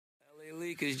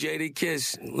Lakers,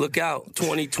 Jadakiss, look out,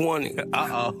 2020.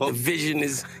 The vision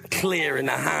is clear in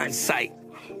the hindsight.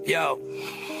 Yo,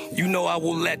 you know I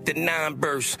will let the 9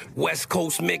 burst. West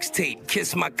Coast mixtape,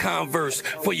 kiss my Converse.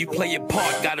 Before you play your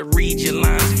part, gotta read your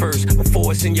lines first.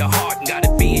 Before it's in your heart,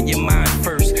 gotta be in your mind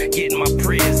first. Getting my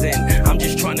prayers in, I'm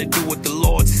just trying to do what the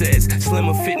Lord says.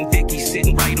 Slimmer fitting Dickie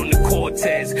sitting right on the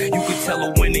Cortez. You can tell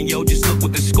a winning, yo, just look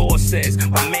what the score says.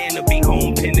 My man will be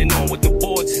home, pending on what the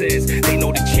board says. They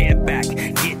know the champ back,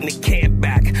 getting the camp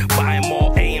back. Buy 'em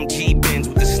all AMG Benz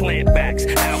with the slant backs.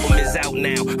 Album is out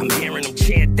now, I'm hearing them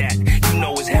chant that. You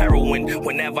know it's heroin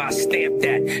whenever I stamp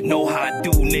that. Know how I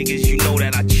do niggas, you know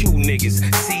that I chew niggas.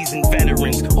 Seasoned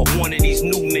veterans or one of these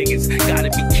new niggas. Gotta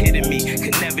be kidding me,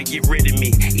 could never get rid of me.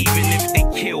 Even if they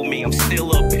kill me, I'm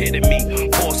still a epitome.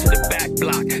 Boss of the back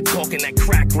block, talking that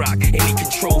crack rock. Any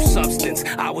controlled substance,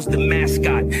 I was the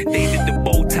mascot. They did the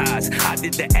bow ties, I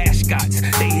did the Ascots.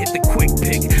 They hit the quick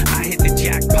pick, I hit the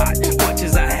jackpot. Much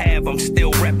as I have, I'm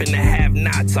still repping the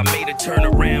have-nots. I made a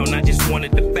turnaround, I just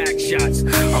wanted the back shots.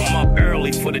 I'm up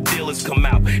early for the dealers come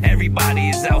out. Everybody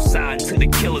is outside till the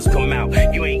killers come out.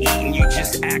 You ain't eating, you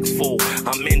just act full.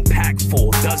 I'm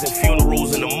impactful, dozen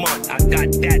funerals in a month. I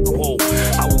got that pull.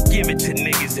 I will give it to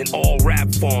niggas in all rap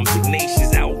forms.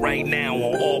 Ignation's out right now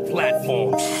on all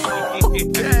platforms.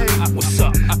 What's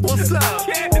up? What's up?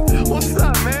 What's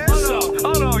up, man? What's up?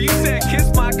 Hold on, you said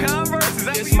kiss my Converse? Is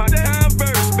that Kiss what my you said?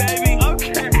 Converse, baby.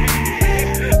 Okay.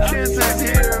 Kiss is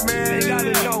here, man. They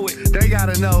gotta know it. They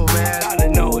gotta know, man. Gotta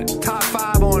know it. Top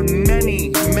 5 on many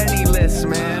lists,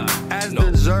 man. As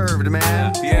deserved,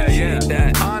 man. Yeah.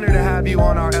 That. Honor to have you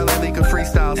on our LA League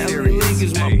freestyle LA series. League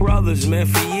is my brothers, man,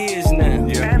 for years now.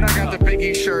 And I got the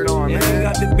Biggie shirt on, Yeah, man. we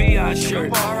got the B.I.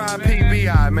 shirt. R.I.P.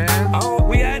 B.I., man. Oh,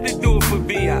 we had to do it for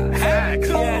B.I. Facts.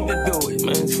 We had to do it,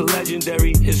 man. It's a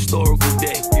legendary, historical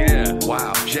day. Yeah.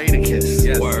 Wow. Jadakiss.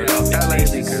 Yes. Word up. LA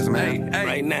Lakers, man. Hey.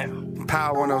 Right now.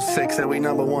 Power 106, and we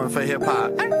 #1 for hip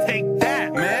hop. Take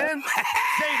that, man.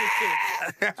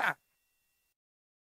 Jadakiss.